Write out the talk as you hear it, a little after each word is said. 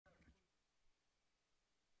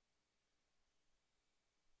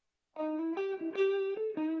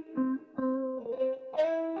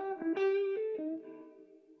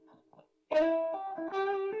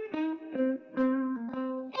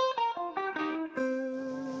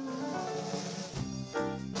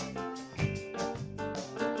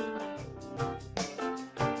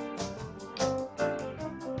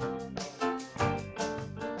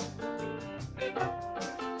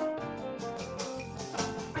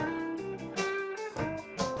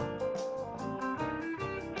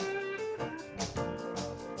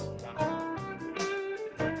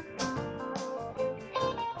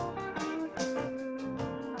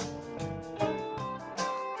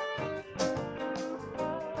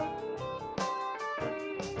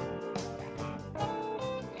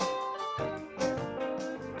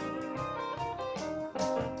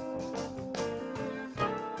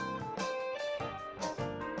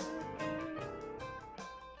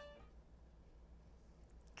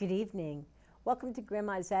Good evening. Welcome to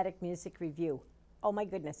Grandma's Attic Music Review. Oh my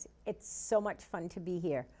goodness, it's so much fun to be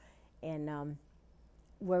here. And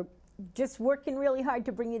we're just working really hard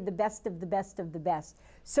to bring you the best of the best of the best.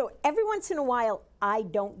 So every once in a while, I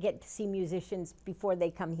don't get to see musicians before they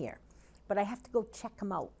come here. But I have to go check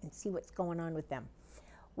them out and see what's going on with them.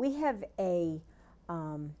 We have a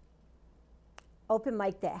open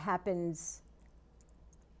mic that happens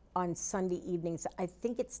on Sunday evenings. I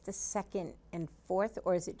think it's the 2nd and 4th,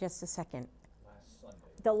 or is it just the 2nd? Last Sunday.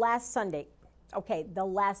 The last Sunday. Okay, the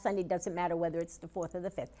last Sunday, doesn't matter whether it's the 4th or the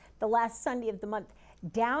 5th. The last Sunday of the month,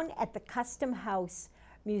 down at the Custom House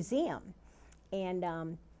Museum. And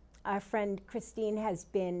our friend Christine has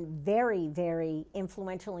been very, very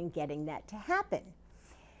influential in getting that to happen.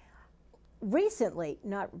 Recently,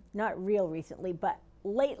 not real recently, but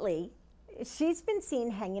lately, she's been seen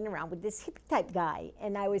hanging around with this hippie type guy,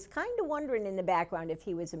 and I was kind of wondering in the background if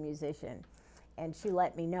he was a musician. And she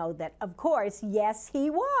let me know that, of course, yes, he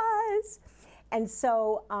was. And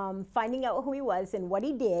so finding out who he was and what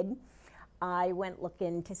he did, I went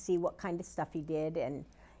looking to see what kind of stuff he did, and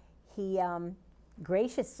he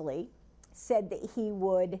graciously said that he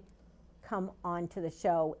would come on to the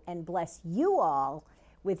show and bless you all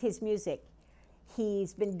with his music.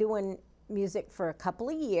 He's been doing music for a couple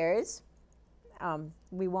of years.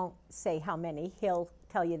 We won't say how many. He'll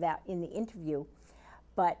tell you that in the interview.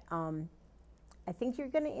 But I think you're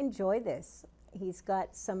going to enjoy this. He's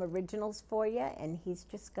got some originals for you, and he's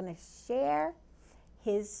just going to share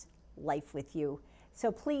his life with you.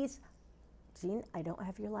 So please, Gene, I don't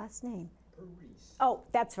have your last name. Parise. Oh,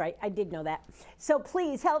 that's right. I did know that. So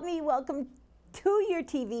please help me welcome to your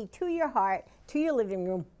TV, to your heart, to your living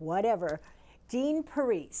room, whatever, Gene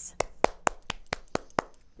Parise.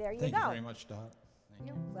 There you go. Thank you very much, Dot.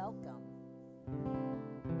 You're welcome.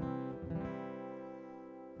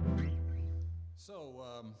 So,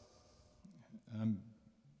 I'm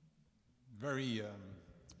very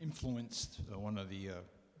influenced. One of the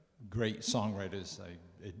great songwriters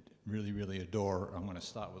I really, really adore. I'm going to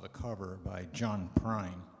start with a cover by Gene Parise.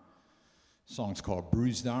 The song's called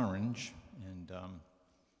Bruised Orange. And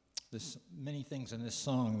there's many things in this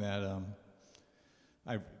song that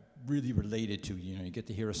I really related to. You know, you get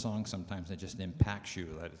to hear a song sometimes that just impacts you,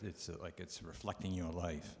 that it's like it's reflecting your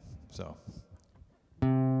life. So.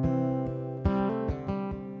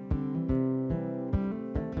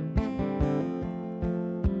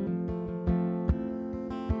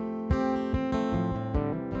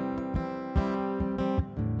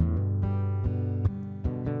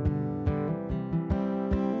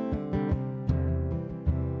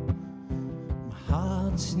 My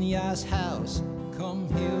heart's in the ice house. Come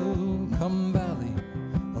hill, come valley.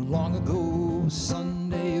 A long ago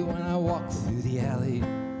Sunday when I walked through the alley,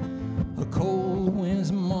 a cold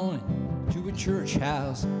winter's morning, to a church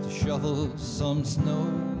house to shovel some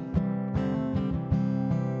snow.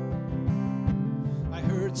 I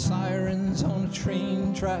heard sirens on a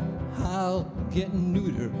train track, howl getting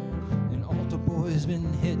neuter. An altar boy's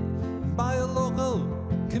been hit by a local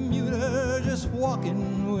commuter, just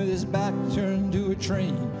walking with his back turned to a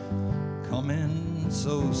train coming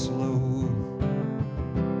so slow.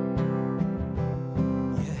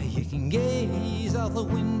 Yeah, you can gaze out the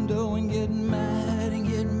window and get mad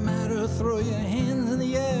or throw your hands in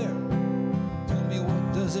the air. Tell me,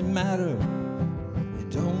 what does it matter? It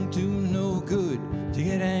don't do no good to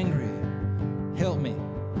get angry. Help me,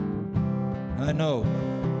 I know.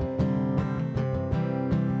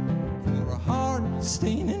 For a heart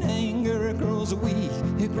stained in anger, it grows weak,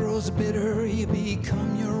 it grows bitter. You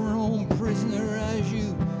become your own prisoner as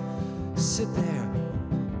you sit there,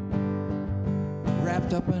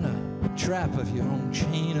 wrapped up in a trap of your own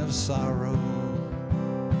chain of sorrow.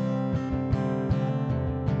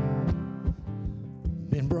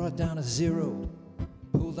 Been brought down a zero,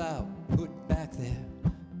 pulled out, put back there.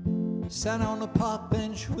 Sat on a park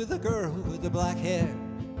bench with a girl with the black hair.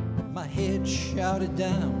 My head shouted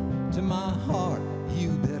down to my heart, you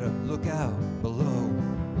better look out below.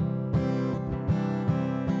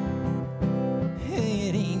 Hey,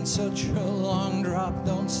 it ain't such a long drop,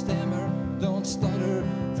 don't stammer, don't stutter,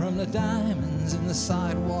 from the diamonds in the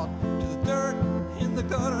sidewalk to the dirt in the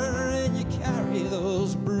gutter, and you carry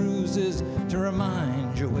those bruises to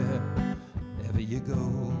remind you wherever you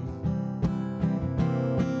go.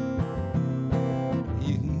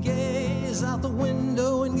 You can gaze out the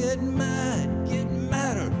window and get mad, get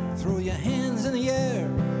madder, throw your hands in the air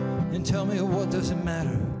and tell me what does it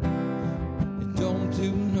matter. It don't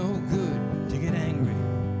do no good to get angry.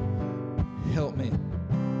 Help me,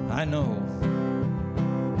 I know.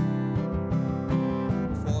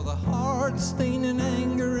 Stain in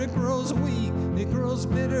anger, it grows weak, it grows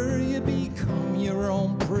bitter, you become your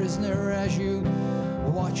own prisoner as you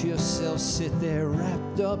watch yourself sit there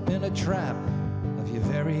wrapped up in a trap of your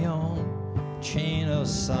very own chain of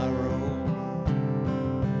sorrow.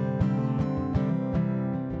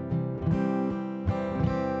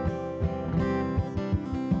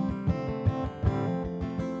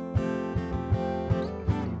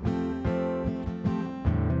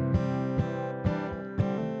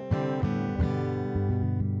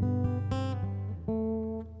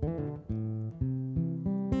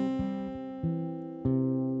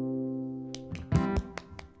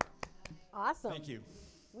 Awesome. Thank you.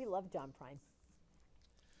 We love John Prine.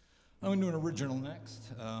 I'm going to do an original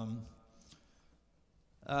next.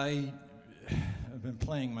 I have been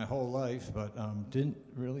playing my whole life, but didn't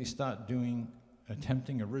really start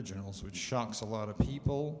attempting originals, which shocks a lot of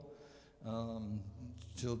people,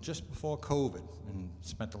 till just before COVID, and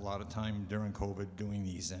spent a lot of time during COVID doing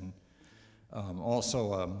these. And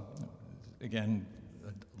also, again,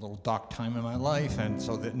 a little dark time in my life, and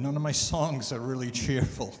so that none of my songs are really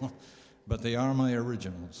cheerful. But they are my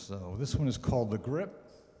originals. So this one is called The Grip.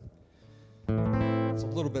 It's a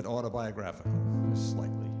little bit autobiographical, just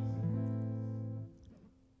slightly.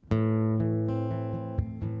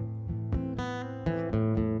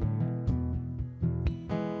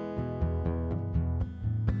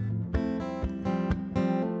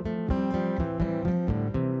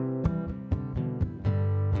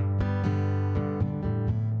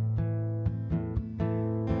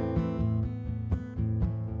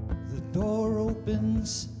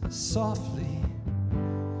 Softly,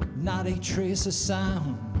 not a trace of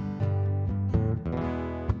sound.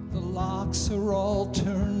 The locks are all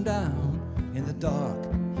turned down. In the dark,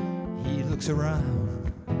 he looks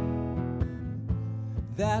around.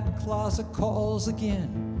 That closet calls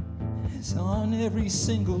again, as on every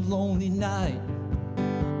single lonely night.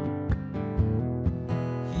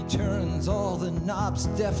 He turns all the knobs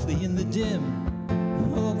deftly in the dim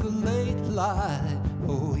of the late light.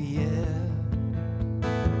 Oh yeah.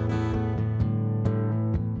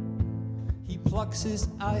 Plucks his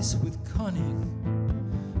ice with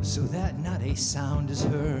cunning, so that not a sound is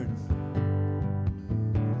heard.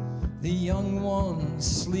 The young ones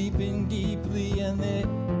sleeping deeply, and they're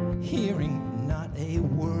hearing not a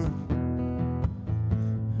word.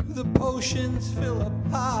 The potions fill up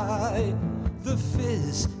high, the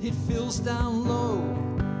fizz, it fills down low.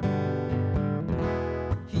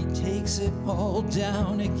 He takes it all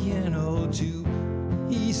down again, oh, too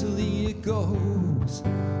easily it goes.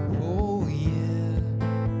 Oh yeah.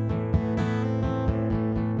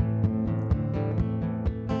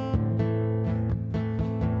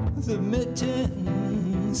 The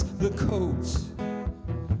mittens, the coats,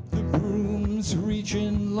 the brooms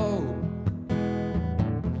reaching low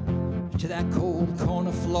to that cold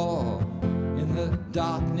corner floor. In the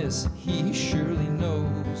darkness he surely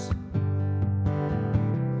knows.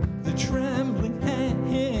 The trembling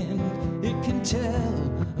hand, it can tell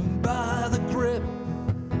by the grip.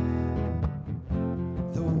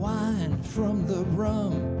 The wine from the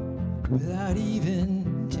rum without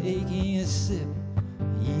even taking a sip.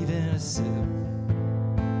 Even a sip.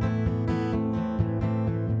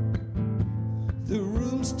 The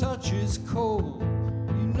room's touch is cold.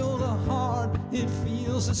 You know the heart, it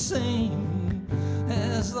feels the same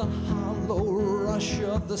as the hollow rush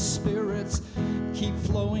of the spirits keep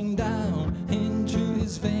flowing down into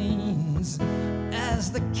his veins.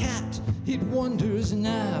 As the cat, it wonders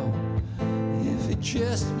now if it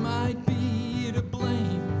just might be to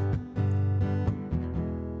blame.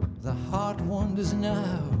 The heart wonders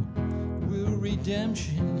now, will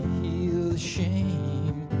redemption heal the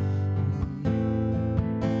shame?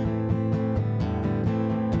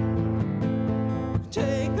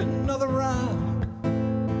 Take another round,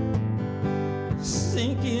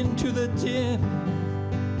 sink into the dim,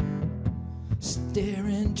 stare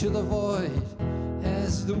into the void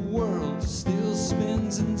as the world still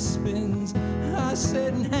spins and spins. I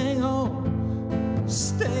said, hang on,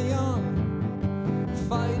 stay on,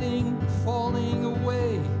 fighting, falling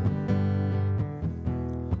away,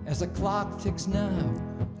 as the clock ticks now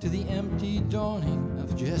to the empty dawning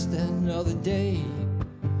of just another day.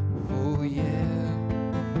 Oh yeah.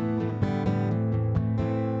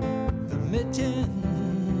 The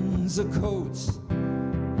mittens, the coats,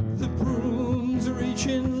 the brooms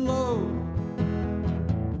reaching low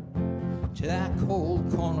to that cold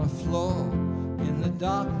corner floor in the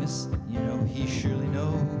darkness, you know he surely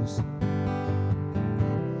knows.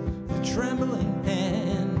 The trembling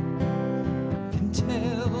hand can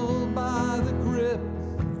tell by the grip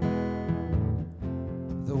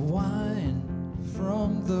the wine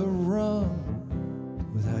from the rum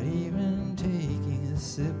without even taking a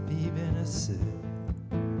sip, even a sip.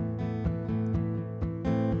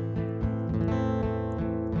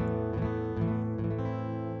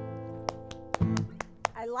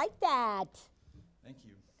 I like that. Thank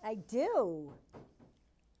you. I do.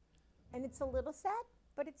 And it's a little sad,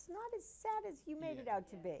 but it's not as sad as you made it out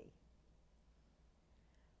to be.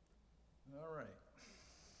 All right.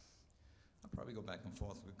 I'll probably go back and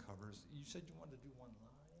forth with covers. You said you wanted to do one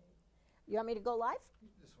live? You want me to go live?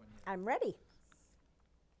 This one, yeah. I'm ready.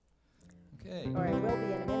 Okay. Or I will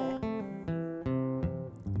be in a minute.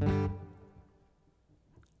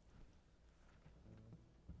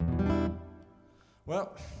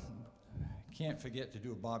 Well, can't forget to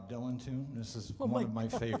do a Bob Dylan tune. This is one of my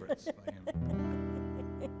favorites by him.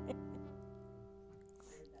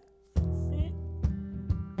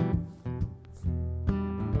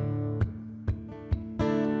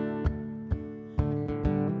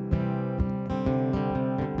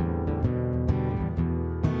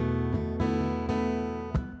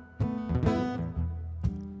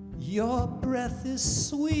 Your breath is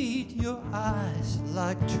sweet, your eyes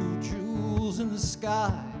like two jewels in the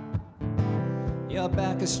sky. Your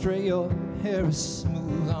back is straight, your hair is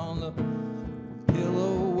smooth on the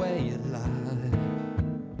pillow where you lie.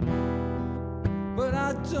 But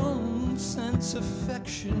I don't sense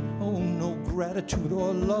affection, oh no gratitude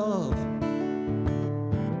or love.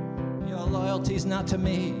 Your loyalty's not to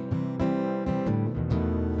me,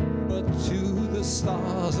 but to the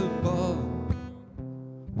stars above.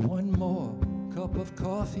 One more cup of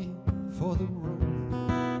coffee for the road.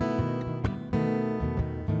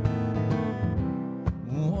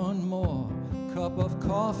 One more cup of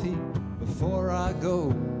coffee before I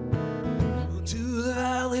go to the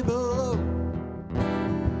valley below.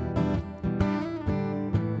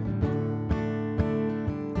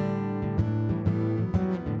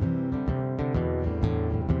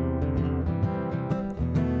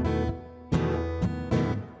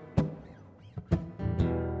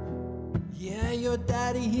 Yeah, your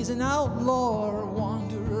daddy, he's an outlaw, a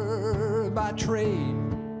wanderer by trade.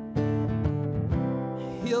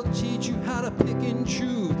 He'll teach you how to pick and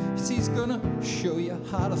choose. He's gonna show you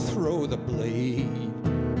how to throw the blade.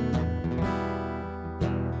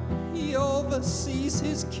 He oversees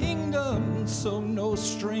his kingdom, so no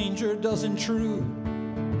stranger does intrude.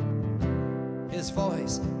 His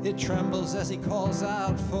voice, it trembles as he calls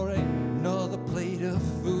out for another plate of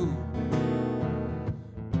food.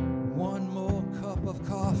 One more cup of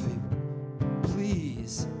coffee,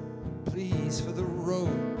 please, please, for the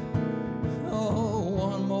road. Oh,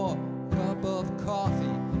 one more cup of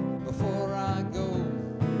coffee before I go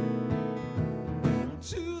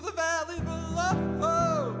to the valley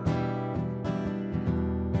below.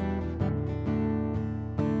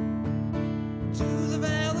 To the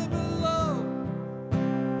valley below.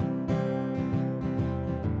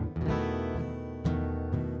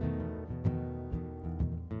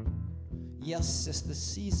 Your sister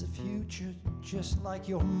sees the future just like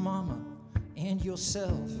your mama and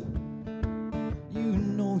yourself. You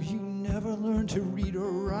know you never learn to read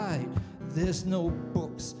or write. There's no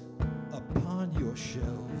books upon your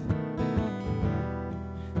shelf.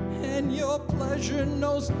 And your pleasure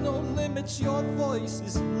knows no limits. Your voice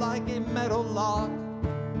is like a meadow lark,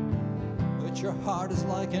 but your heart is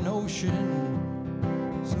like an ocean,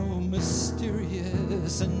 so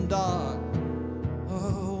mysterious and dark.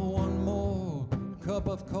 Oh, one more cup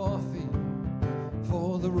of coffee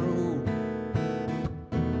for the road.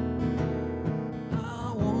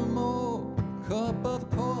 Cup of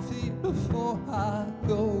coffee before I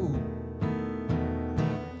go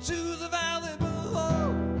to the valley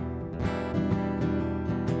below.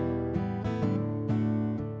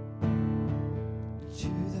 To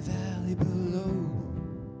the valley below.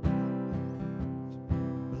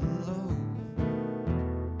 Below.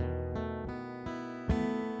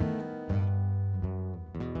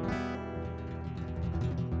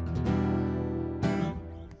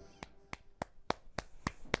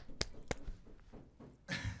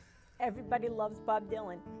 Everybody loves Bob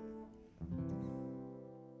Dylan.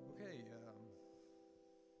 Okay,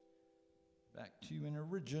 back to an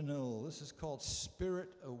original. This is called Spirit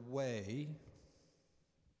Away.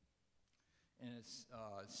 And it's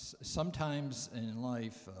sometimes in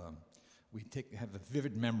life, we have a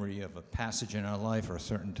vivid memory of a passage in our life or a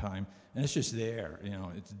certain time, and it's just there, you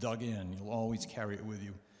know, it's dug in. You'll always carry it with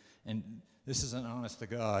you. And this is an honest to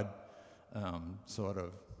God sort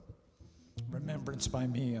of remembrance by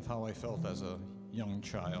me of how I felt as a young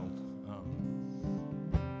child.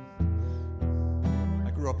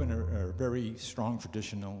 I grew up in a very strong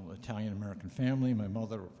traditional Italian-American family. My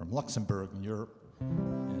mother from Luxembourg in Europe,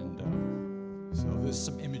 and so there's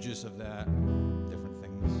some images of that, different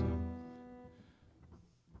things.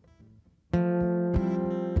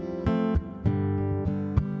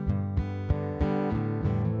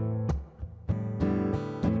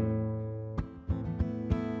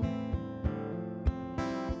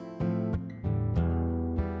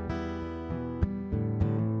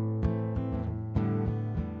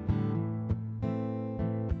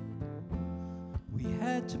 We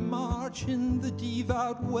had to march in the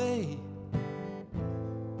devout way.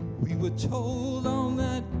 We were told on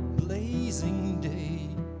that blazing day,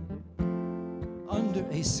 under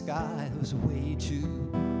a sky that was way too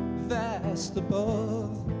vast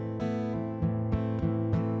above.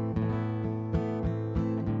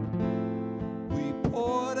 We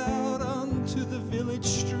poured out onto the village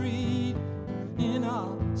street in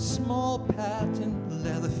our small patent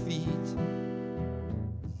leather feet,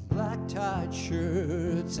 black-tied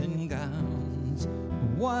shirts and gowns,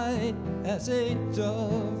 white as a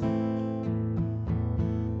dove.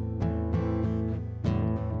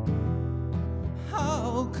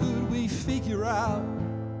 How could we figure out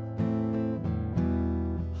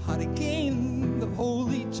how to gain the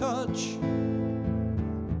holy touch?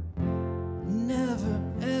 Never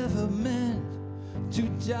ever meant to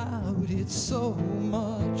doubt it so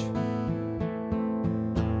much.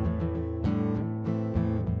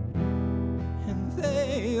 And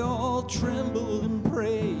they all trembled and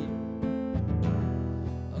prayed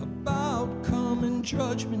about coming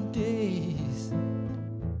judgment days.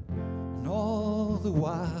 And all the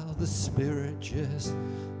while the Spirit just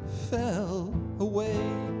fell away.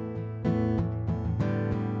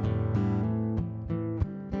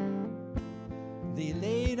 They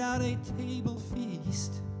laid out a table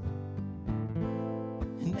feast,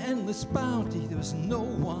 an endless bounty, there was no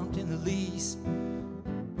want in the least.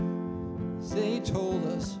 They told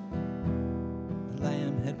us the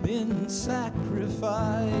lamb had been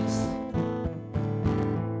sacrificed,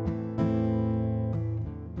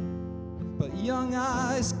 but young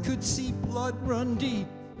eyes could see blood run deep.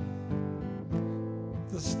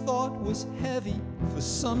 The thought was heavy for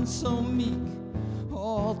some so meek,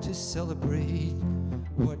 all to celebrate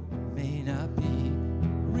what may not be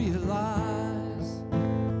realized.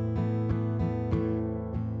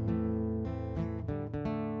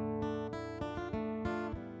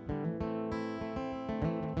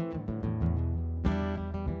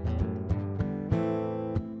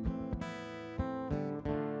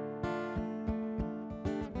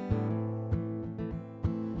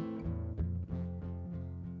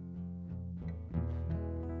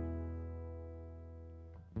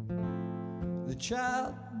 The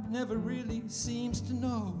child never really seems to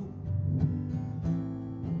know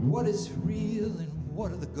what is real and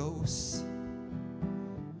what are the ghosts,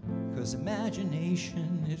 'cause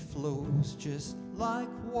imagination, it flows just like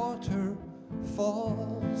waterfalls.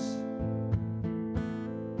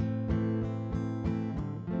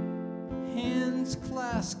 Hands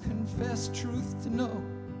clasped, confess truth to know.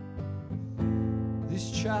 This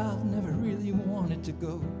child never really wanted to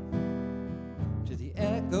go to the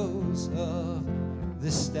echoes of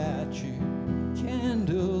the statue,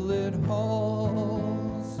 candlelit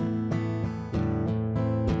halls.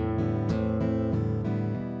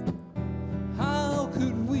 How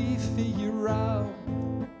could we figure out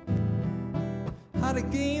how to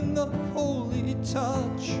gain the holy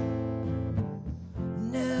touch?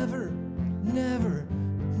 Never, never,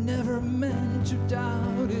 never meant to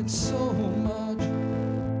doubt it so much.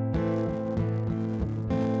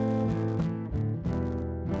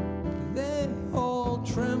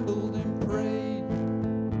 Trembled and prayed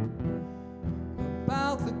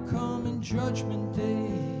about the coming judgment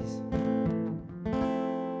days.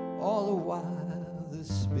 All the while the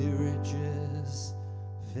Spirit just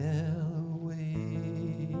fell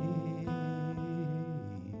away.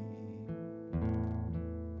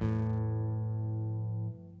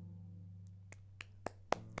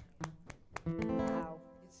 Wow.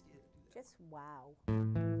 Just wow.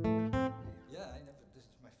 Yeah, this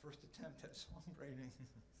is my first attempt at songwriting.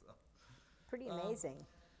 So. pretty amazing.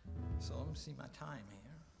 So let me see my time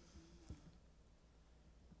here.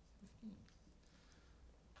 15.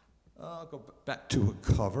 I'll go back to a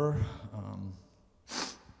cover. I'm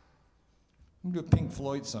going to do a Pink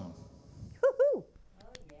Floyd song. Woohoo! Oh,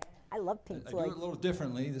 yeah. I love Pink Floyd. I do it a little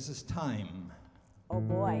differently. This is Time. Oh,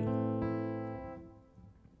 boy.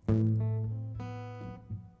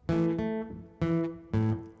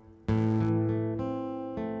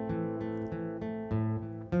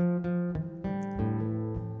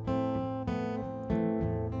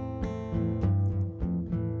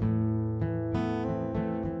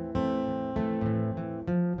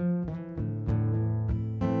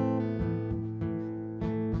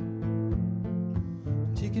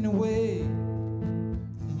 Taking away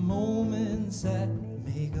the moments that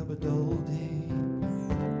make up a dull day.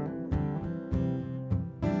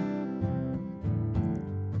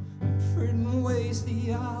 Afraid to waste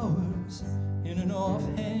the hours in an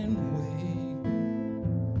offhand way.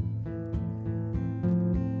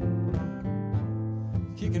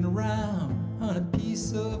 Kicking around on a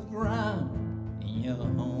piece of ground in your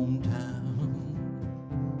hometown.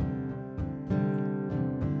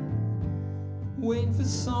 Waiting for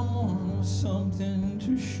someone or something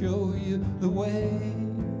to show you the way.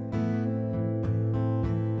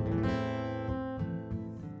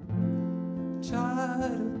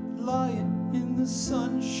 Tired of lying in the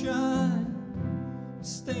sunshine,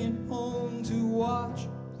 staying home to watch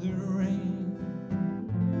the rain.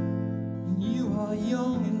 And you are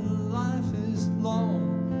young and life is long.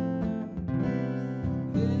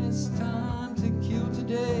 There's time to kill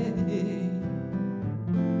today.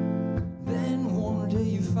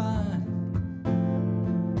 You find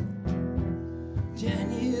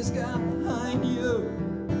 10 years gone behind you.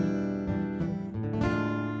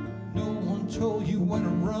 No one told you when to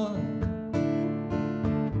run.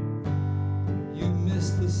 You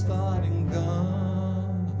missed the starting gun.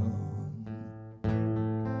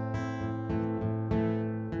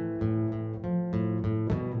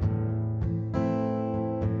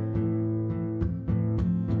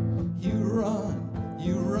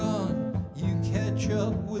 You run, you catch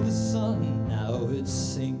up with the sun, now it's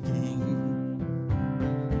sinking.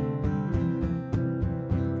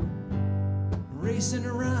 Racing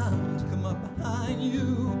around to come up behind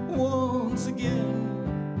you once again.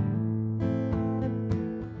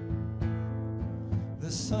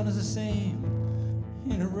 The sun is the same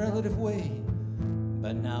in a relative way,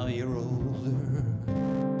 but now you're older.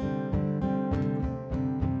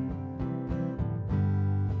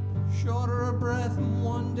 Shorter of breath and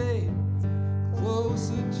one day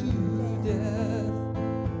closer to death.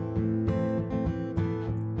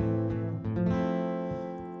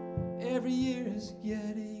 Every year is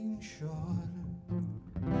getting shorter.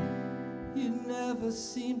 You never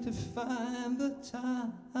seem to find the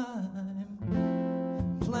time.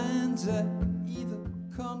 Plans that either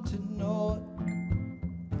come to naught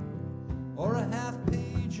or a half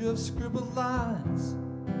page of scribbled lines.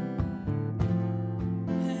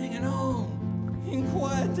 Hanging on in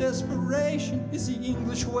quiet desperation is the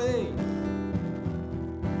English way.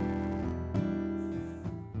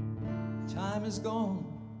 Time is gone,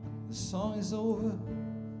 the song is over.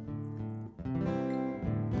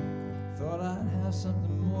 Thought I'd have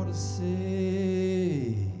something more to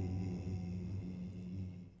say.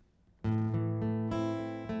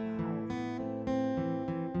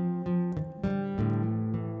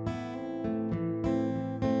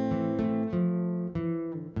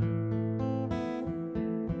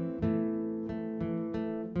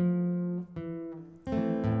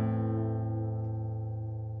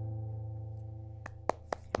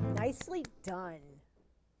 Nicely done.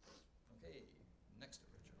 Okay, next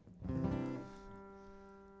original.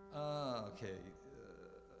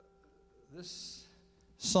 This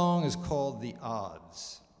song is called The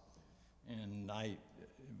Odds, and I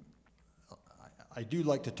do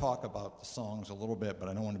like to talk about the songs a little bit, but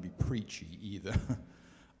I don't want to be preachy either.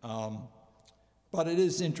 But it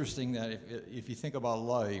is interesting that if you think about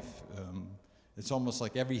life, it's almost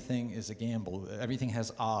like everything is a gamble. Everything has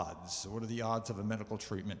odds. What are the odds of a medical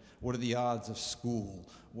treatment? What are the odds of school?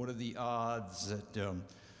 What are the odds that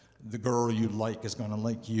the girl you like is going to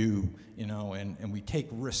like you? You know, and we take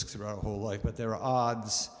risks throughout our whole life, but there are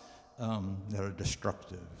odds that are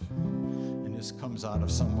destructive. And this comes out of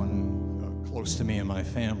someone close to me and my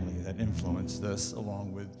family that influenced this,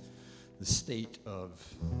 along with the state of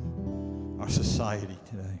our society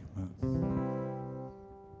today.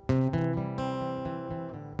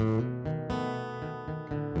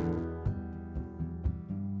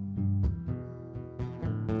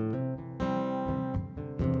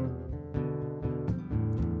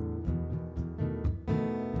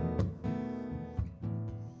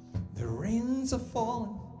 rains are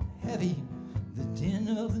falling heavy, the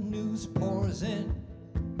din of the news pours in.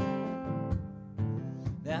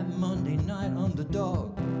 That Monday night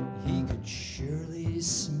underdog, he could surely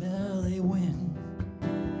smell a win.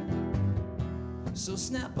 So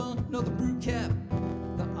snap another brew cap,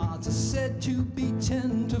 the odds are said to be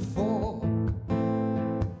 10 to 4.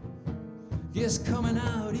 Guess coming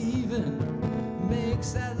out even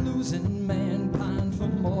makes that losing man pine for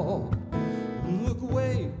more. Look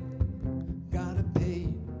away, gotta pay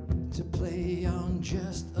to play on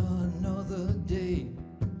just another day.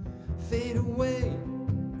 Fade away,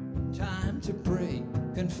 time to pray,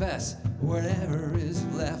 confess whatever is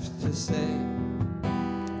left to say.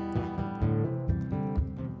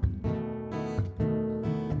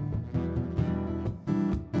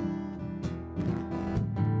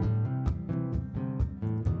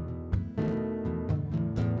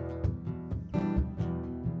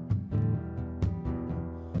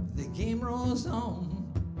 The game rolls on,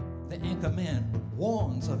 the anchorman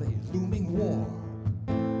warns of a looming war.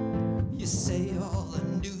 You say all the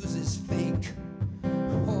news is fake,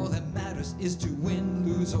 all that matters is to win,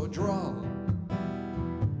 lose or draw.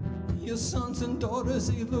 Your sons and daughters,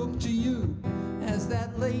 they look to you as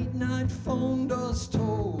that late night phone does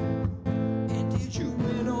toll. And did you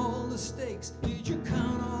win all the stakes? Did you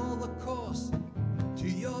count all the costs to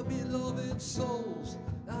your beloved souls?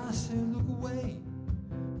 I said look away,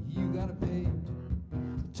 you gotta pay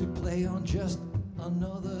to play on just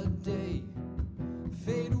another day.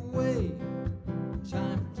 Fade away,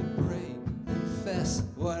 time to pray, confess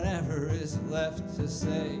whatever is left to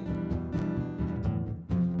say.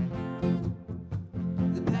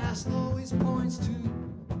 The past always points to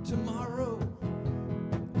tomorrow.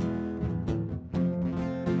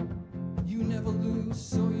 You never lose,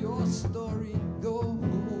 so your story goes.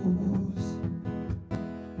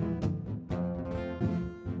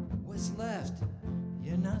 What's left,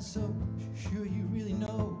 you're not so sure you really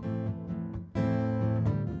know.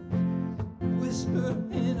 Whisper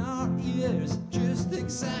in our ears just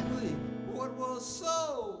exactly what was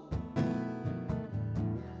sold.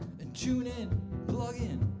 And tune in, plug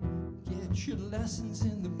in, get your lessons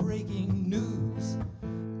in the breaking news.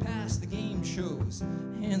 Past the game shows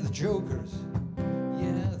and the jokers.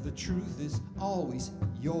 Yeah, the truth is always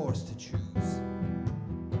yours to choose.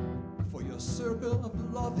 For your circle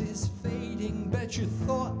of love is fading, bet you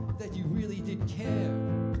thought that you really did care.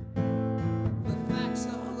 The facts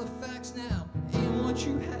are the facts now, and what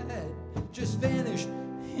you had just vanished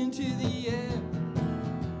into the air.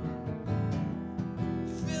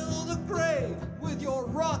 Fill the grave with your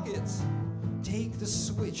rockets, take the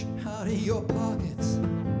switch out of your pockets.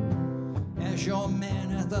 As your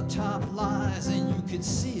man at the top lies, and you could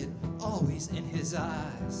see it always in his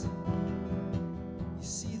eyes. You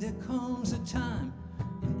see, there comes a time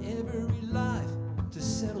in every life to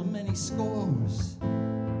settle many scores.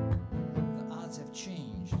 The odds have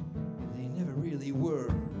changed, they never really were.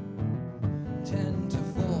 10 to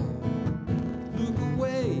 4. Look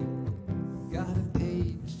away, gotta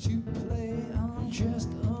pay to play on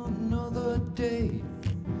just another day.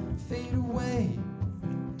 Fade away,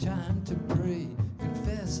 time to pray,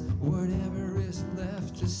 confess whatever is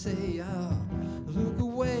left to say. Ah, look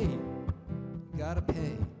away, gotta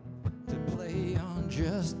pay to play on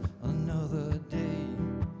just another day.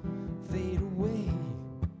 Fade away,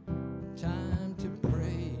 time to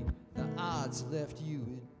pray, the odds left you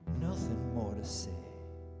with nothing more to say.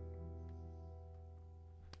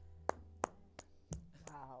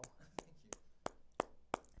 Wow. Thank you.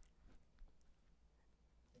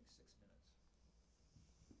 I think 6 minutes.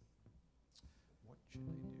 What should I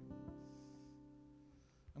do?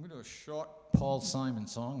 I'm going to do a short Paul Simon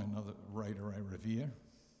song, another writer I revere.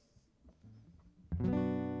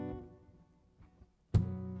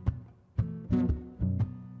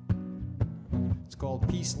 It's called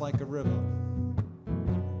Peace Like a River,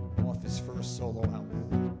 off his first solo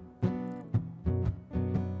album.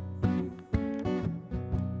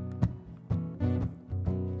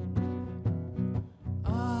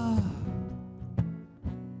 Ah,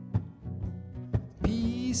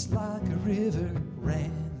 peace like a river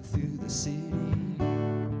ran through the city.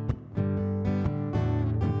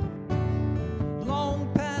 Long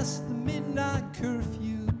past the midnight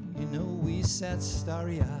curfew, you know we sat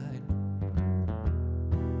starry-eyed.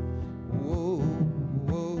 Whoa,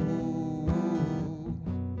 whoa, whoa,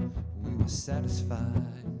 we were satisfied.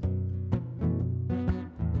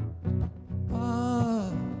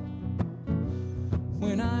 Ah,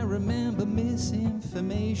 when I remember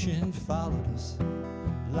misinformation followed us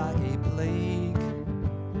like a plague,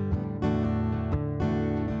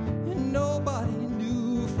 and nobody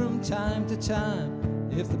knew from time to time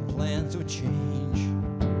if the plans would change.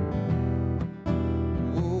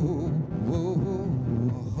 Whoa, whoa,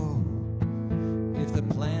 whoa, if the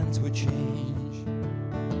plans would change.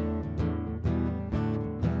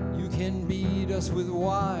 You can beat us with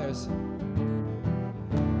wires,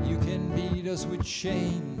 you can beat us with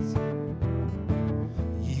chains.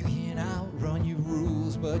 You can't outrun your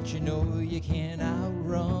rules, but you know you can't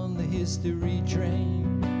outrun the history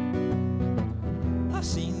train. I've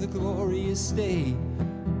seen the glorious state.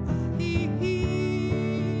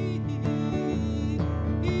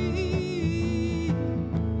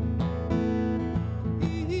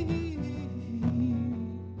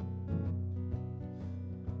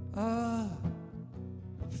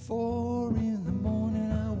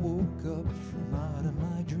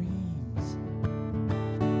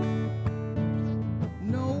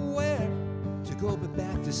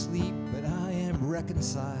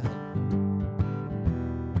 Reconciled.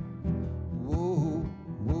 Whoa,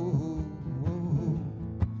 whoa, whoa,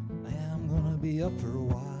 I am gonna be up for a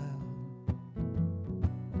while.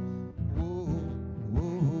 Whoa,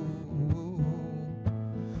 whoa, whoa,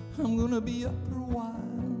 I'm gonna be up for a while.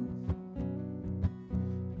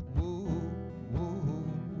 Whoa, whoa,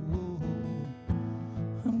 whoa,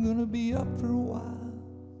 I'm gonna be up for a while.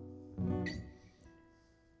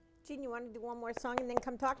 Gene, you want to do one more song and then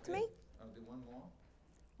come talk to me? I'll do one more.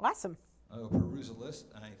 Awesome. I'll peruse a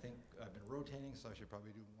list, and I think I've been rotating, so I should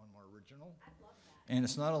probably do one more original. I'd love that. And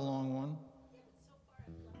it's not a long one. Yeah, but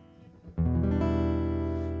so far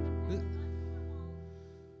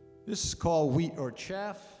This is called Wheat or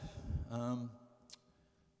Chaff,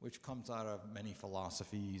 which comes out of many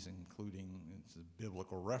philosophies, including it's a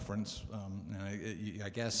biblical reference. And I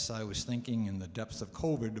guess I was thinking in the depths of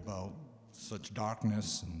COVID about such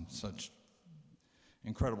darkness and such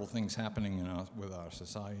incredible things happening with our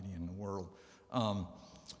society and the world.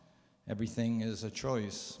 Everything is a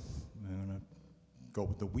choice. I'm going to go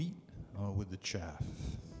with the wheat or with the chaff.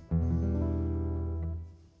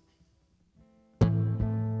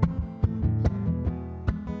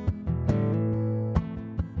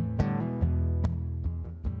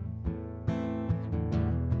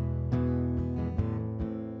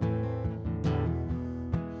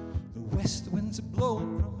 The west winds are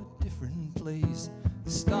blowing from a different place.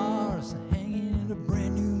 The stars are hanging in a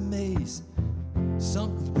brand new maze.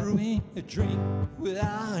 Something's brewing a drink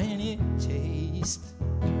without any taste.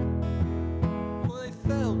 Well, they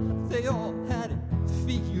felt they all had it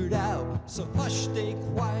figured out. So hush, stay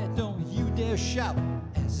quiet, don't you dare shout,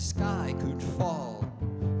 as the sky could fall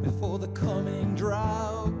before the coming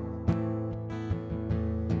drought.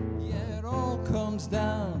 Yeah, it all comes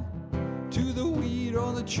down to the wheat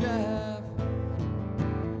or the chaff.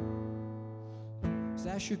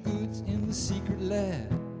 Stash your goods in the secret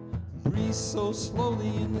lab. Breathe so slowly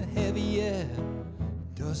in the heavy air.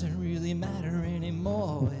 Doesn't really matter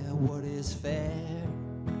anymore, well, what is fair?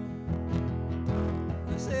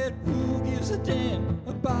 I said, who gives a damn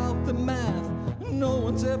about the math? No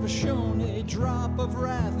one's ever shown a drop of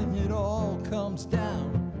wrath, and it all comes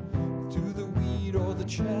down to the wheat or the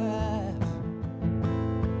chaff.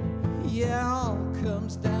 Yeah, it all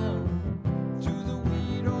comes down to the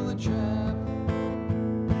wheat or the chaff.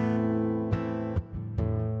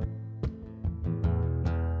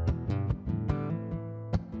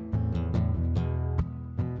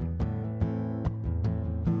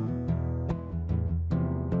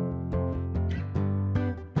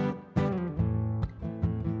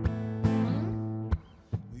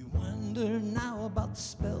 The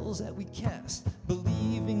spells that we cast,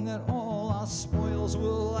 believing that all our spoils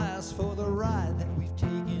will last, for the ride that we've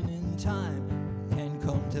taken in time can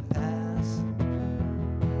come to pass.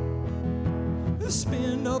 The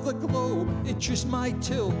spin of the globe, it just might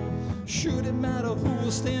tilt. Should it matter who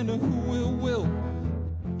will stand or who will?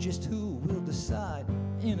 Just who will decide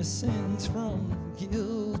innocence from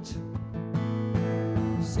guilt?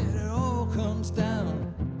 Said it all comes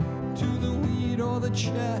down to the wheat or the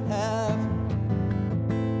chaff.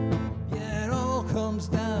 Comes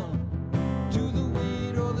down to the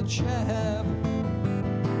wheat or the chaff.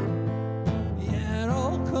 Yeah, it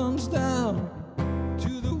all comes down to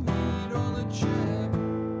the wheat or the chaff.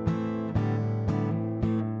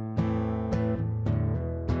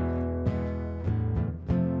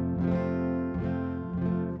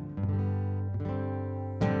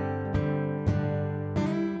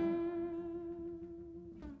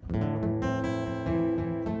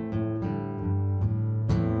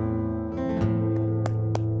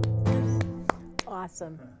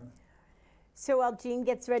 Awesome. So while Gene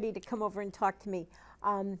gets ready to come over and talk to me,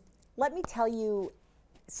 let me tell you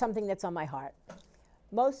something that's on my heart.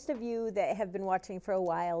 Most of you that have been watching for a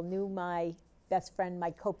while knew my best friend, my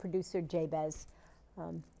co-producer, Jabez.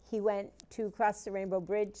 He went to cross the Rainbow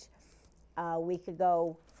Bridge a week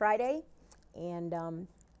ago Friday, and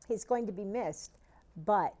he's going to be missed.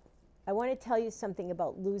 But I want to tell you something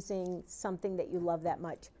about losing something that you love that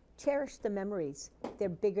much. Cherish the memories. They're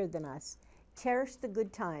bigger than us. Cherish the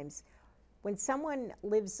good times. When someone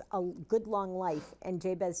lives a good long life, and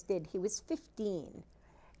Jabez did, he was 15.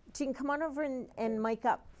 Gene, come on over and mic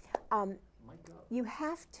up. You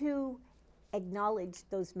have to acknowledge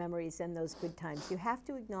those memories and those good times. You have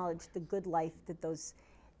to acknowledge the good life that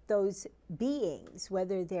those beings,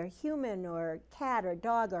 whether they're human or cat or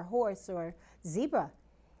dog or horse or zebra,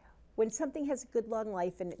 when something has a good long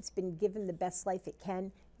life and it's been given the best life it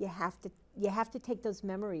can, you have to take those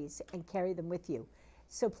memories and carry them with you.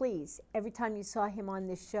 So please, every time you saw him on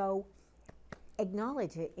this show,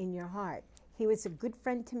 acknowledge it in your heart. He was a good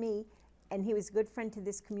friend to me, and he was a good friend to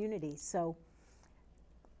this community. So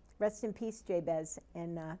rest in peace, Jabez,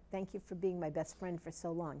 and thank you for being my best friend for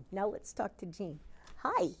so long. Now let's talk to Gene.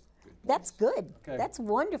 Hi. That's good. Okay. That's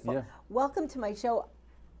wonderful. Yeah. Welcome to my show.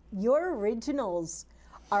 Your originals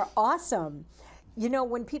are awesome. You know,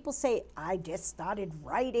 when people say, I just started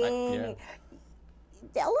writing,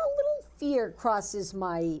 a little fear crosses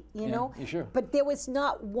my, you know. Sure. But there was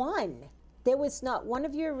not one. There was not one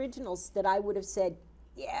of your originals that I would have said,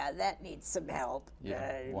 yeah, that needs some help.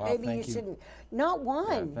 Wow, maybe you shouldn't. Not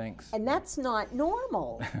one. Yeah, thanks. And that's not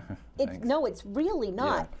normal. No, it's really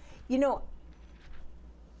not. Yeah. You know,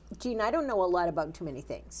 Gene, I don't know a lot about too many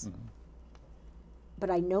things, but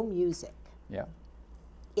I know music. Yeah.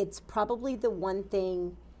 It's probably the one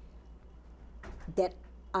thing that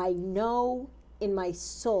I know in my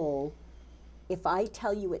soul, if I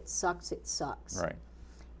tell you it sucks, it sucks. Right.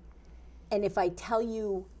 And if I tell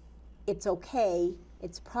you it's okay,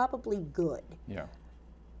 it's probably good. Yeah.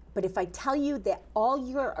 But if I tell you that all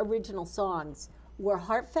your original songs were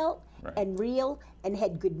heartfelt and real and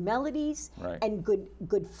had good melodies and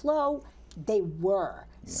good flow, they were.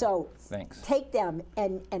 Yeah. So take them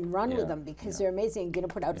and run with them because they're amazing. You're going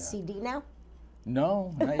to put out a CD now?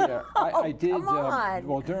 No, not yet. I did. Come on.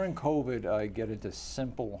 Well, during COVID, I get into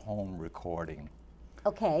simple home recording.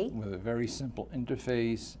 Okay. With a very simple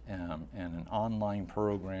interface and an online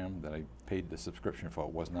program that I paid the subscription for.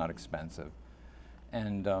 It was not expensive.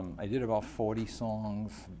 And I did about 40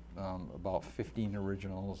 songs, about 15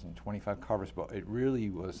 originals and 25 covers, but it really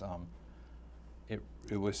was,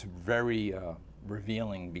 it was very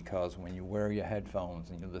revealing because when you wear your headphones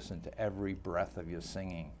and you listen to every breath of your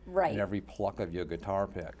singing and every pluck of your guitar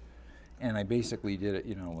pick. And I basically did it,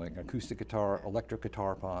 you know, like acoustic guitar, electric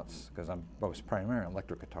guitar parts, because I was primarily an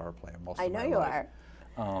electric guitar player most of my life. I know you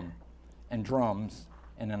are. And drums.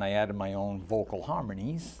 And then I added my own vocal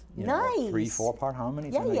harmonies, you know, 3-4 part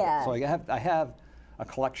harmonies. Yeah. So I have a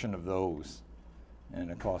collection of those,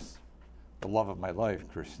 and of course, the love of my life,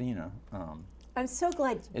 Christina. I'm so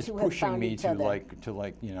glad it's to have pushing found me each to other.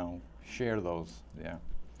 like you know, share those. Yeah.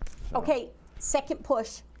 So. Okay, second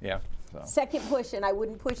push. Yeah. So. Second push, and I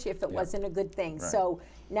wouldn't push if it wasn't a good thing. Right. So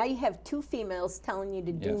now you have two females telling you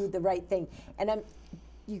to do the right thing, and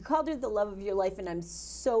you called her the love of your life, and I'm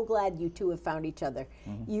so glad you two have found each other.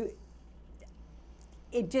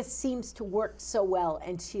 It just seems to work so well,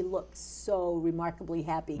 and she looks so remarkably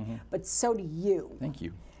happy, but so do you. Thank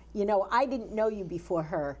you. You know, I didn't know you before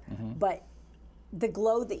her, but the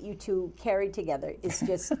glow that you two carry together is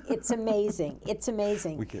just, it's amazing. It's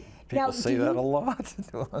amazing. People say that a lot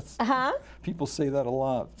to us. Huh? People say that a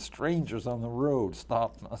lot. Strangers on the road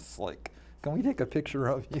stop us like, can we take a picture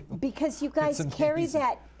of you? Because you guys carry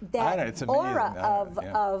that aura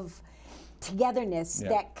of togetherness,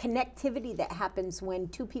 that connectivity that happens when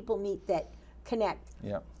two people meet that connect.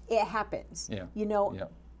 Yeah. It happens. Yeah. You know,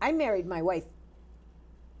 I married my wife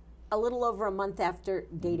a little over a month after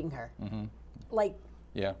dating her. Like.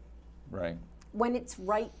 Yeah, right. When it's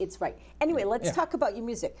right, it's right. Anyway, let's talk about your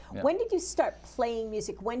music. Yeah. When did you start playing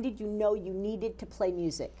music? When did you know you needed to play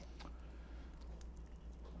music?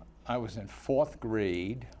 I was in 4th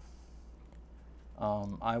grade.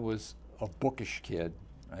 I was a bookish kid.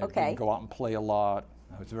 I didn't go out and play a lot.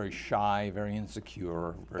 I was very shy, very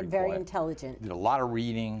insecure, very intelligent. Did a lot of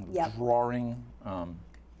reading, drawing.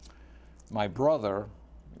 My brother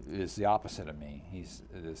is the opposite of me. He's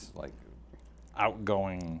this like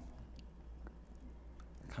outgoing,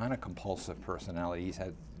 kind of compulsive personality. He's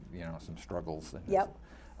had, you know, some struggles.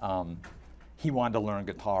 He wanted to learn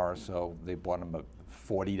guitar, so they bought him a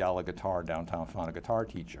 $40 guitar downtown, found a guitar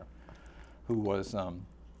teacher who was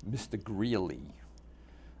Mr. Greeley,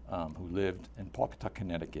 who lived in Pawcatuck,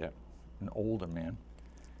 Connecticut, an older man.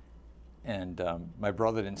 And my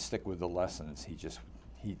brother didn't stick with the lessons.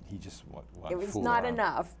 he just It was not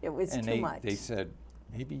enough. It was and too much. they said,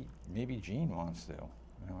 maybe Gene wants to.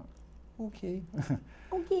 And I went, okay.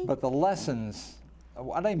 Okay. But the lessons,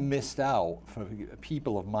 what I missed out for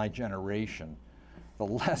people of my generation, the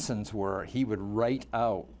lessons were he would write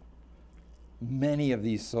out many of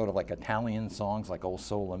these sort of like Italian songs like O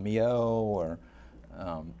Sole Mio, or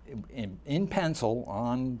in pencil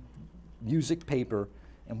on music paper,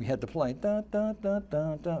 and we had to play da da da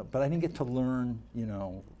da da. But I didn't get to learn, you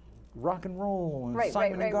know, rock and roll and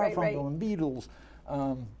Simon and Garfunkel and Beatles.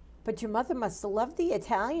 But your mother must have loved the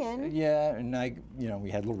Italian. Yeah, and you know,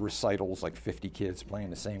 we had little recitals, like 50 kids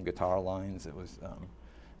playing the same guitar lines. It was,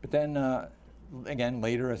 but then again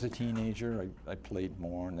later as a teenager, I played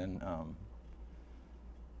more, and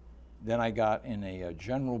then I got in a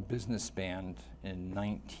general business band in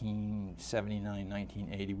 1979,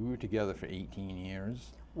 1980. We were together for 18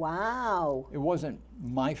 years. Wow. It wasn't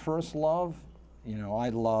my first love. You know, I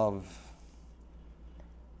love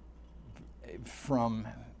from,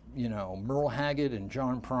 you know, Merle Haggard and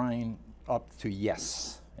John Prine up to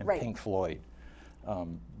Yes and Pink Floyd.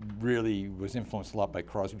 Really was influenced a lot by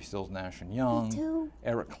Crosby, Stills, Nash and Young, Me too.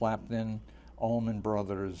 Eric Clapton, Allman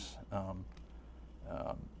Brothers.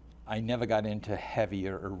 I never got into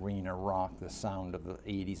heavier arena rock, the sound of the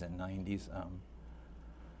 80s and 90s.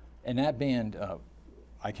 And that band,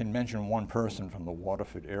 I can mention one person from the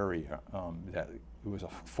Waterford area. That it was a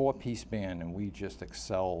 4-piece band, and we just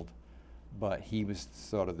excelled. But he was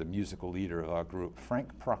sort of the musical leader of our group,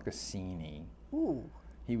 Frank Procaccini. Ooh.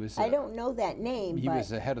 He was. I don't know that name. He was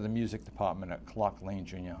the head of the music department at Clark Lane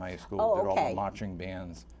Junior High School. Oh, did all the marching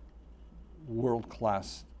bands.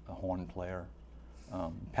 World-class horn player.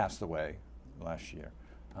 Passed away last year.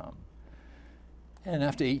 And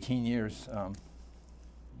after 18 years,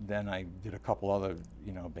 then I did a couple other,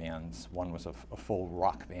 you know, bands. One was a full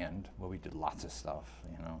rock band where we did lots of stuff,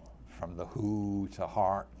 you know, from The Who to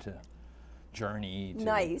Heart to Journey. To,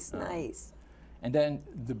 nice, nice. And then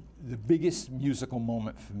the biggest musical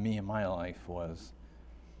moment for me in my life was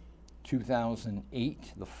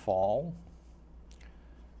 2008, the fall.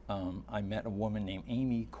 I met a woman named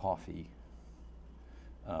Amy Coffey,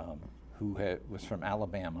 who was from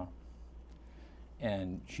Alabama,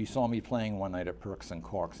 and she saw me playing one night at Perks and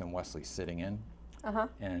Corks in Wesley, sitting in,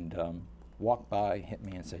 and walked by, hit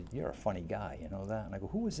me and said, "You're a funny guy, you know that?" And I go,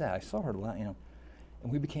 "Who was that?" I saw her, you know,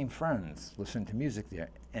 and we became friends, listening to music there,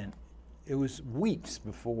 and it was weeks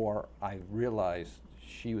before I realized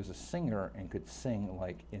she was a singer and could sing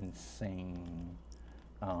like insane,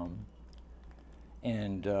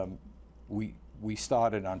 we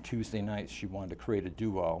started on Tuesday nights. She wanted to create a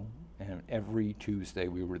duo, and every Tuesday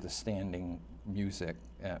we were the standing music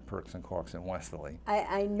at Perks and Corks in Westerly.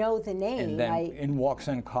 I know the name. And then in walks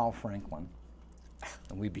in Carl Franklin,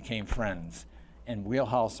 and we became friends. And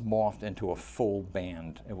Wheelhouse morphed into a full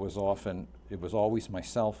band. It was always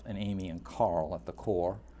myself and Amy and Carl at the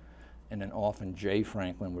core, and then often Jay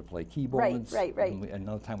Franklin would play keyboards. Right. And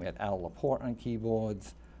another time we had Al Laporte on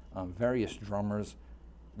keyboards, various drummers.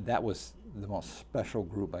 That was the most special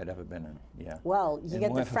group I'd ever been in. Yeah. Well, you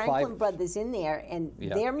get the Franklin brothers in there, and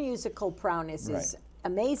their musical prowess is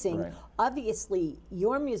amazing. Right. Obviously,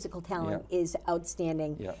 your musical talent is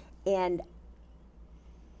outstanding. Yeah. And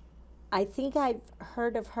I think I've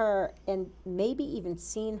heard of her and maybe even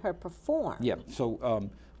seen her perform. Yeah. So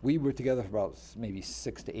we were together for about maybe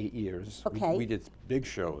 6 to 8 years. Okay. We did big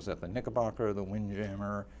shows at the Knickerbocker, the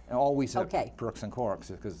Windjammer, and always at Perks and Corks,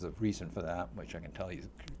 because the reason for that, which I can tell you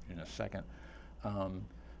in a second.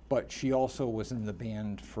 But she also was in the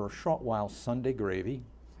band for a short while, Sunday Gravy.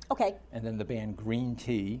 Okay. And then the band Green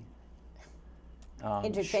Tea.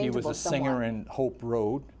 Interchangeable She was a singer somewhat. in Hope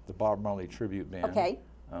Road, the Bob Marley tribute band. Okay.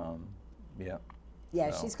 Yeah. Yeah,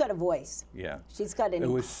 So, she's got a voice. Yeah. She's got an It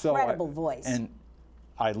was incredible voice. And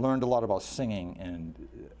I learned a lot about singing, and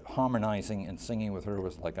harmonizing and singing with her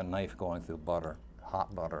was like a knife going through butter,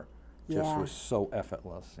 hot butter. Just was so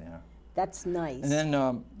effortless, yeah. That's nice. And then,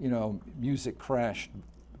 you know, music crashed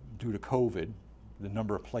due to COVID, the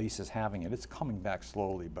number of places having it. It's coming back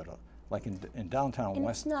slowly, but like in downtown and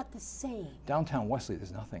West. it's not the same. Downtown Wesley,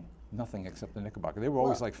 there's nothing except the Knickerbocker. There were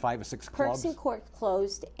always like 5 or 6 clubs. Perks and Corks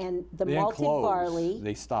closed, and the They didn't malted close. barley.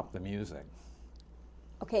 They stopped the music.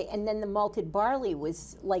 Okay, and then the malted barley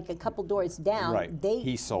was like a couple doors down. Right.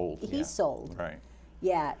 He sold. He sold. Right.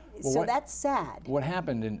 Yeah. Well, so that's sad. What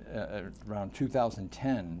happened in around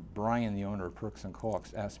 2010, Brian, the owner of Perks and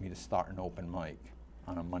Corks, asked me to start an open mic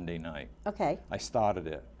on a Monday night. Okay. I started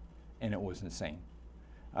it, and it was insane.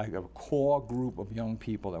 A core group of young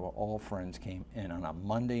people that were all friends came in on a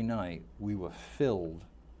Monday night. We were filled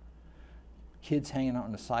kids hanging out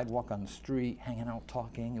on the sidewalk on the street, hanging out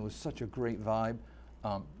talking. It was such a great vibe.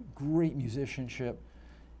 Great musicianship.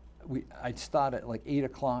 I'd start at like 8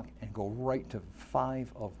 o'clock and go right to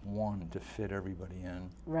 5 of 1 to fit everybody in.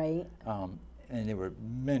 Right. And there were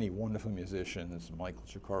many wonderful musicians, Michael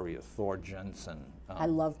Cicoria, Thor Jensen. I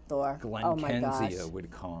love Thor. Glenn oh my gosh. Kenzia would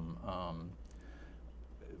come.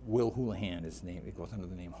 Will Houlihan, his name, it goes under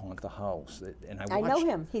the name Haunt the House. I know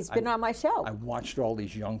him. He's been on my show. I watched all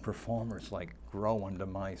these young performers like grow under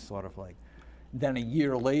my sort of like. Then a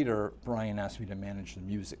year later, Brian asked me to manage the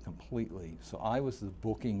music completely. So I was the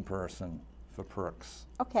booking person for Perks.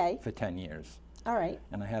 Okay. For 10 years. All right.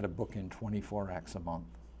 And I had to book in 24 acts a month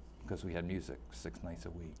because we had music 6 nights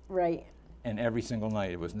a week. Right. And every single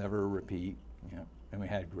night, it was never a repeat. Yeah. And we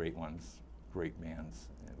had great ones, great bands.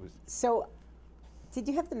 It was. So, did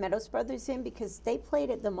you have the Meadows Brothers in? Because they played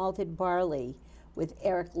at the Malted Barley with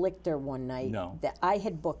Eric Lichter one night. No. That I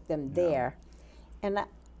had booked them there. And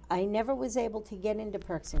I never was able to get into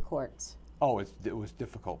Perks and Corks. Oh, it was a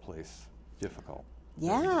difficult place. Difficult.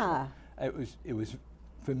 Yeah. It was,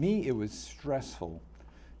 for me, it was stressful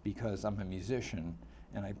because I'm a musician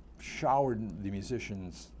and I showered the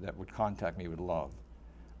musicians that would contact me with love.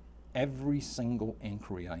 Every single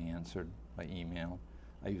inquiry I answered by email.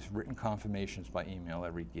 I used written confirmations by email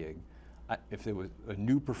every gig. If there was a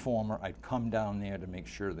new performer, I'd come down there to make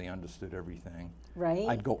sure they understood everything. Right.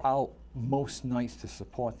 I'd go out most nights to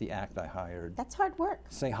support the act I hired. That's hard work.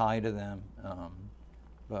 Say hi to them,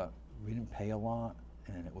 but we didn't pay a lot,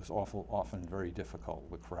 and it was often very difficult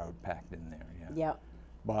with crowd packed in there. Yeah. Yeah.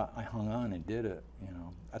 But I hung on and did it. You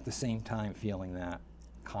know, at the same time feeling that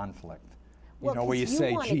conflict. Well, you know, where you 'cause you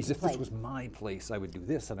say, wanted "Geez, to if this play." was my place, I would do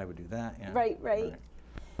this and I would do that." Yeah. Right.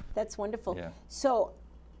 That's wonderful. Yeah. So,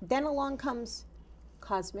 then along comes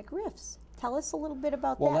Cosmic Riffs. Tell us a little bit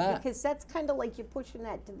about Well, that, because that's kind of like you're pushing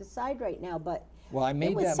that to the side right now, but Well, I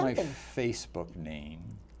made was that my something. Facebook name.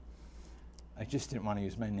 I just didn't want to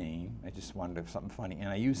use my name. I just wanted to have something funny. And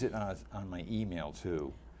I use it on my email,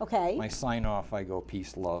 too. okay. My sign-off, I go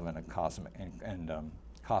peace, love, and a cosmic, and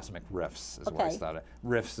Cosmic Riffs is where I Okay. started.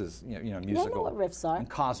 Riffs is, you know, I musical. know what riffs are. And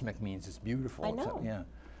cosmic means it's beautiful. I It's know. yeah.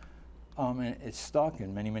 And it's stuck,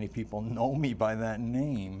 and many people know me by that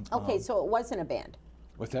name. Okay, so it wasn't a band.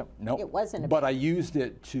 What's that? No. It wasn't a But I used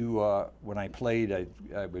it to, when I played,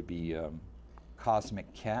 I would be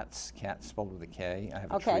Cosmic Cats, Cats spelled with a K. I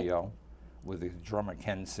have a Okay. trio with the drummer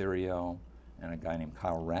Ken Sirio and a guy named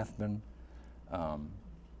Kyle Rathbun.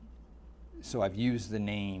 So I've used the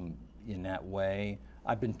name in that way.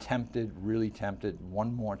 I've been tempted, really tempted,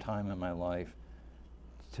 one more time in my life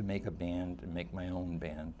to make a band and make my own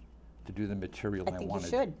band, to do the material I think you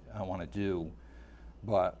should. I want to do,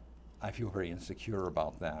 but I feel very insecure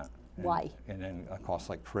about that. And, Why? And then, of course,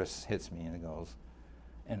 like Chris hits me and he goes,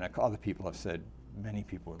 and other people have said, many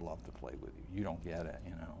people would love to play with you. You don't get it,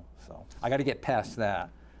 you know. So I got to get past that.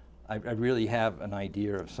 I really have an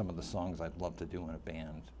idea of some of the songs I'd love to do in a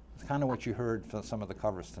band. It's kind of what you heard for some of the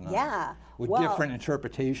covers tonight. Yeah. With Well, different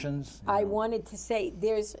interpretations. you I know. wanted to say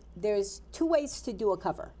there's two ways to do a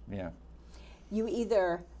cover. Yeah. You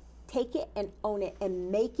either take it and own it and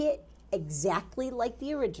make it exactly like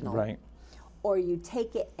the original. Right. Or you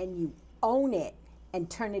take it and you own it and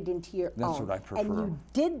turn it into your That's own. what I prefer. And you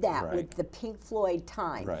did that Right. with the Pink Floyd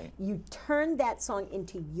Time. Right. You turned that song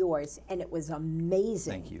into yours, and it was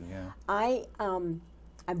amazing. Thank you, yeah.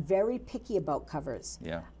 I'm very picky about covers.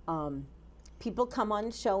 Yeah. People come on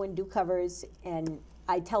the show and do covers, and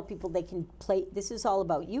I tell people they can play. This is all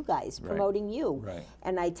about you guys, Right. promoting you. Right.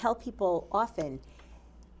 And I tell people often,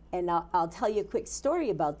 and I'll tell you a quick story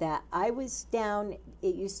about that. I was down,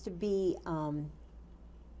 it used to be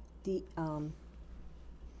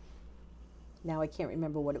now I can't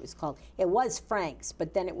remember what it was called. It was Frank's,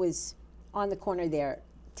 but then it was on the corner there,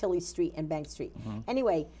 Tilley Street and Bank Street.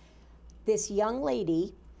 Anyway, this young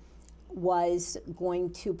lady was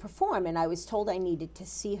going to perform, and I was told I needed to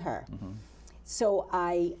see her. So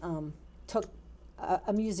I took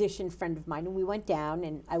a musician friend of mine, and we went down,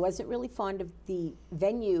 and I wasn't really fond of the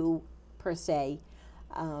venue per se.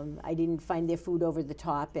 I didn't find their food over the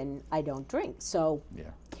top, and I don't drink. So,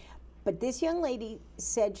 Yeah. but this young lady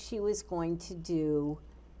said she was going to do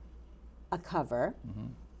a cover,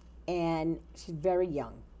 and she's very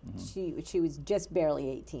young. She was just barely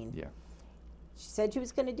 18. Yeah. She said she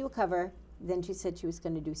was going to do a cover. Then she said she was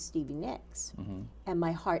going to do Stevie Nicks. And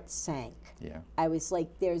my heart sank. Yeah. I was like,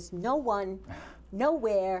 there's no one,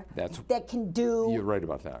 nowhere That's- that can do. You're right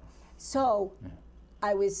about that. So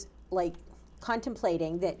I was like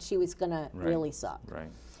contemplating that she was going to Right. really suck. Right.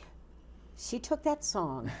 She took that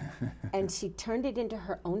song and she turned it into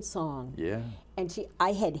her own song. Yeah. And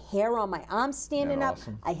I had hair on my arms standing up.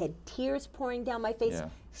 Awesome? I had tears pouring down my face. Yeah.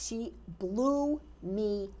 She blew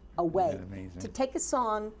me away. Isn't that amazing? To take a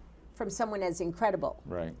song from someone as incredible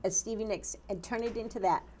Right. as Stevie Nicks and turn it into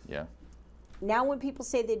that. Yeah. Now when people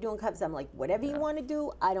say they're doing covers, I'm like, whatever you want to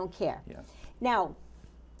do, I don't care. Yeah. Now,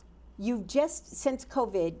 you've just, since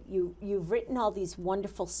COVID, you've written all these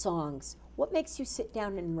wonderful songs. What makes you sit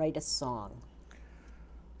down and write a song?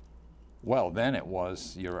 Well, then it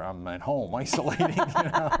was, I'm at home isolating, you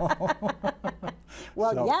know.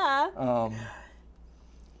 Well, So, yeah.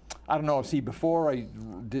 I don't know, see, before I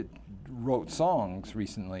wrote songs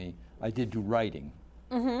recently, I did do writing.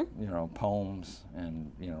 You know, poems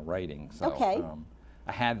and, you know, writing. So Okay.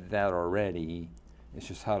 I had that already. It's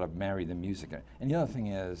just how to marry the music. And the other thing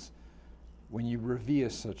is, when you revere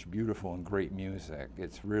such beautiful and great music,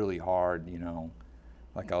 it's really hard, you know,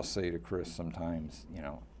 like I'll say to Chris sometimes, you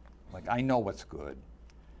know, like I know what's good.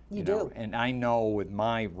 You know, do. And I know with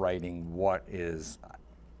my writing what is,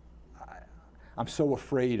 I'm so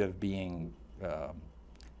afraid of being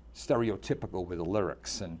stereotypical with the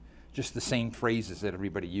lyrics and just the same phrases that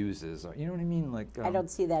everybody uses. You know what I mean? Like I don't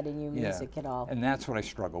see that in your music at all. And that's what I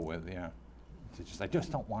struggle with, yeah. I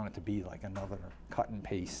just don't want it to be like another cut and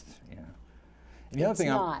paste, yeah. And the other thing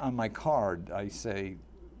on my card, I say,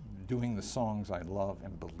 doing the songs I love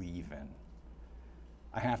and believe in.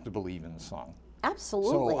 I have to believe in the song.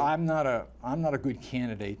 Absolutely. So I'm not a good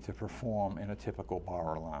candidate to perform in a typical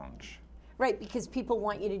bar or lounge. Right, because people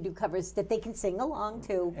want you to do covers that they can sing along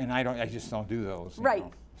to. And I just don't do those. You Right.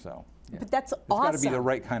 know, so. Yeah. But that's It's awesome. got to be the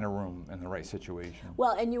right kind of room and the right situation.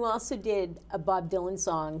 Well, and you also did a Bob Dylan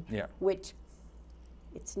song, Yeah. which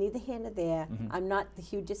it's neither here nor there. I'm not the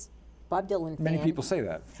hugest Bob Dylan fan. Many people say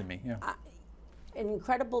that to me, yeah. An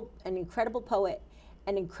incredible poet,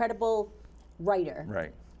 an incredible writer.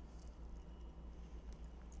 Right.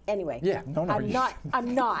 Anyway, Yeah, no, I'm not.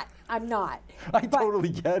 I But totally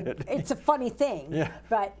get it. it's a funny thing, Yeah.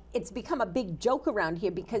 but it's become a big joke around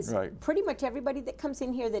here because Right. pretty much everybody that comes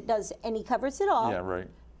in here that does any covers at all Yeah, right.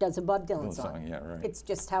 does a Bob Dylan Dylan song, yeah, right. It's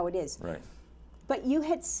just how it is. Right. But you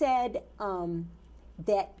had said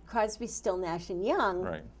that Crosby, Still, Nash and Young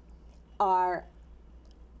Right. are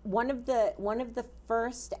one of the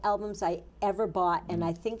first albums I ever bought, and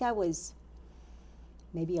I think I was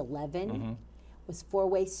maybe 11. Was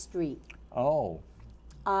Four-Way Street. Oh.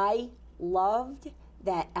 I loved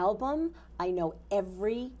that album. I know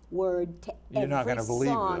every word to You're not every going to believe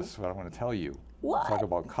song. this, what I'm going to tell you. What? Talk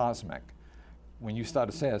about cosmic. When you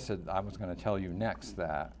started to say, I said I was going to tell you next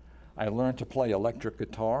that I learned to play electric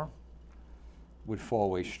guitar with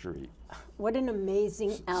Four-Way Street. What an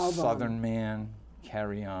amazing album. Southern Man,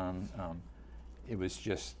 Carry On. It was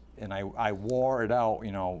just, and I wore it out,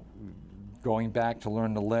 you know, going back to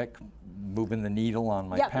learn the lick, moving the needle on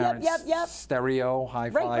my parents' stereo,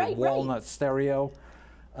 hi-fi walnut stereo.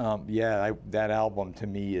 Yeah, that album to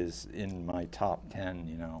me is in my top 10,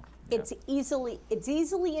 you know. It's easily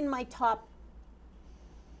in my top,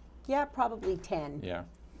 probably 10. Yeah,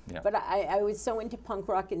 yeah. But I was so into punk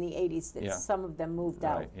rock in the 80s that some of them moved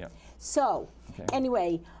out. Right, yeah. So,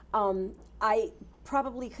 anyway, I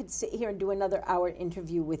probably could sit here and do another hour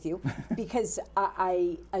interview with you because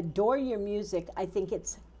I adore your music. I think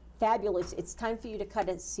it's fabulous. It's time for you to cut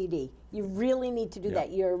a CD. You really need to do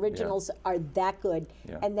that. Your originals are that good.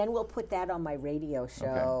 And then we'll put that on my radio show.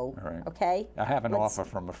 Okay, all right. Okay? I have an offer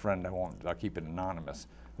from a friend, I'll keep it anonymous,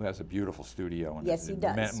 who has a beautiful studio and Yes, he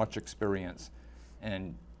does. much experience,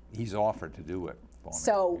 and he's offered to do it for me.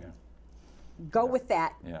 So go with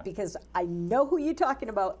that Yeah. because I know who you're talking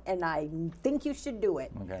about and I think you should do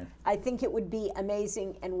it. Okay. I think it would be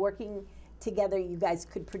amazing, and working together you guys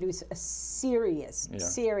could produce a serious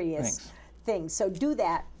Thanks. thing. So do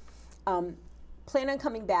that. Plan on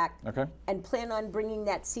coming back Okay. and plan on bringing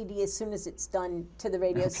that CD as soon as it's done to the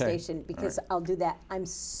radio station because I'll do that. I'm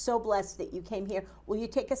so blessed that you came here. Will you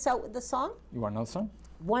take us out with the song? You want another song?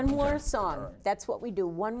 One more song. That's what we do.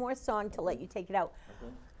 One more song to let you take it out.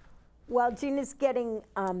 Okay. While Gina's getting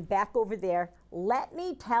back over there, let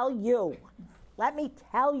me tell you,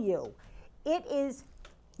 it is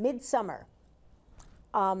midsummer.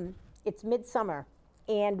 It's midsummer,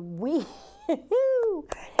 and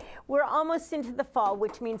we're almost into the fall,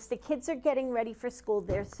 which means the kids are getting ready for school.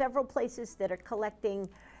 There are several places that are collecting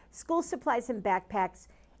school supplies and backpacks.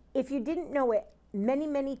 If you didn't know it, many,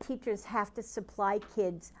 many teachers have to supply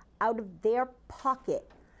kids out of their pocket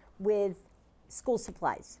with school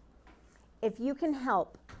supplies. If you can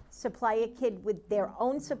help supply a kid with their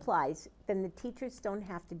own supplies, then the teachers don't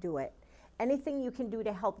have to do it. anything you can do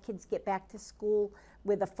to help kids get back to school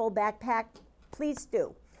with a full backpack, please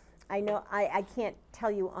do. I know I can't tell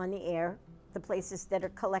you on the air the places that are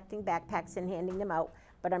collecting backpacks and handing them out,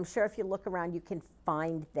 but I'm sure if you look around, you can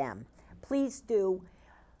find them. Please do.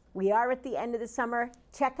 We are at the end of the summer.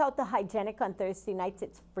 Check out the Hygienic on Thursday nights.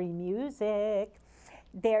 It's free music.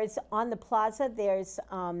 There's, on the plaza, there's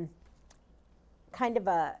kind of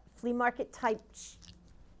a flea market type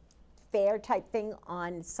fair type thing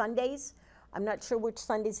on Sundays. I'm not sure which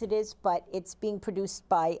Sundays it is, but it's being produced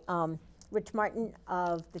by Rich Martin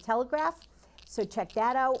of The Telegraph. So check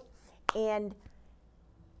that out. And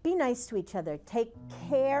be nice to each other. Take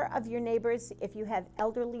care of your neighbors. If you have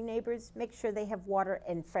elderly neighbors, make sure they have water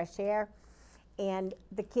and fresh air. And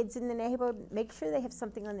the kids in the neighborhood, make sure they have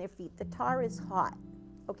something on their feet. The tar is hot,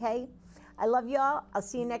 okay? I love y'all. I'll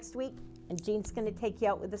see you next week. And Gene's going to take you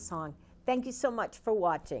out with a song. Thank you so much for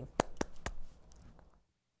watching.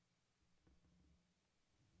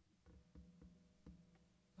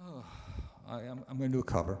 I'm going to do a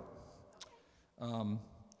cover.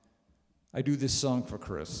 I do this song for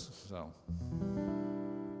Chris, so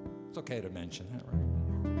it's okay to mention that, right?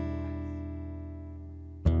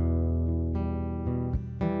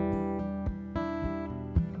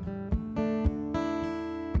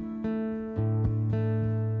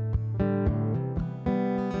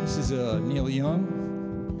 This is Neil Young,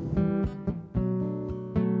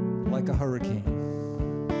 Like a Hurricane.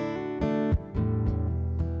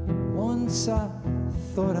 Once I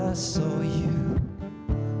thought I saw you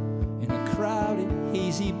in a crowded,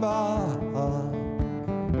 hazy bar,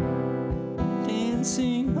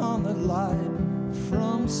 dancing on the light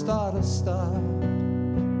from star to star.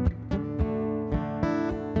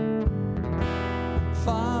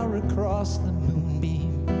 Far across the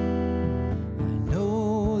moonbeam, I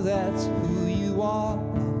know that's who you are.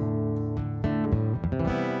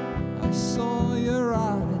 I saw your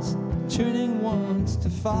eyes turning once to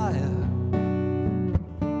fire.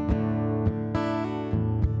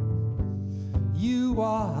 You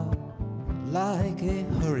are like a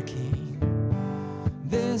hurricane.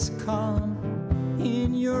 There's calm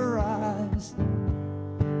in your eyes,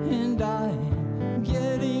 and I'm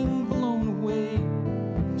getting blown away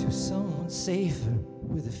to someone safer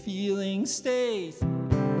where the feeling stays.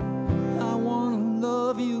 I wanna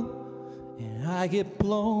love you, and I get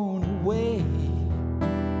blown away.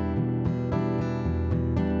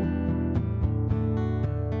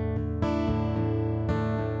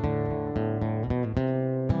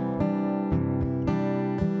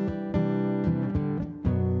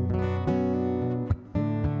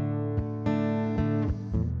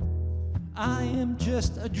 I am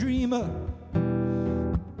just a dreamer.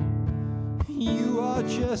 You are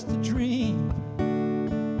just a dream.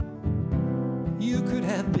 You could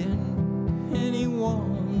have been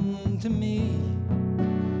anyone to me.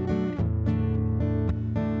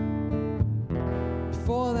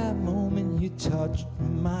 For that moment you touched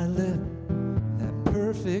my lip, that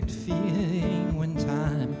perfect feeling when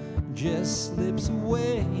time just slips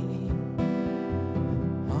away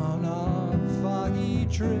on a foggy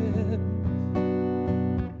trip.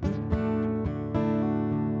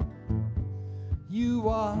 You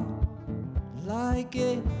are like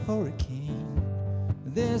a hurricane.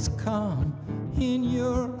 There's calm in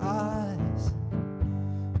your eyes,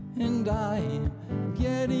 and I am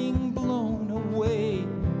getting blown away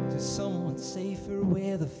to someone safer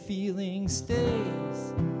where the feeling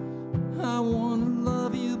stays. I wanna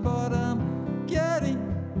love you, but I'm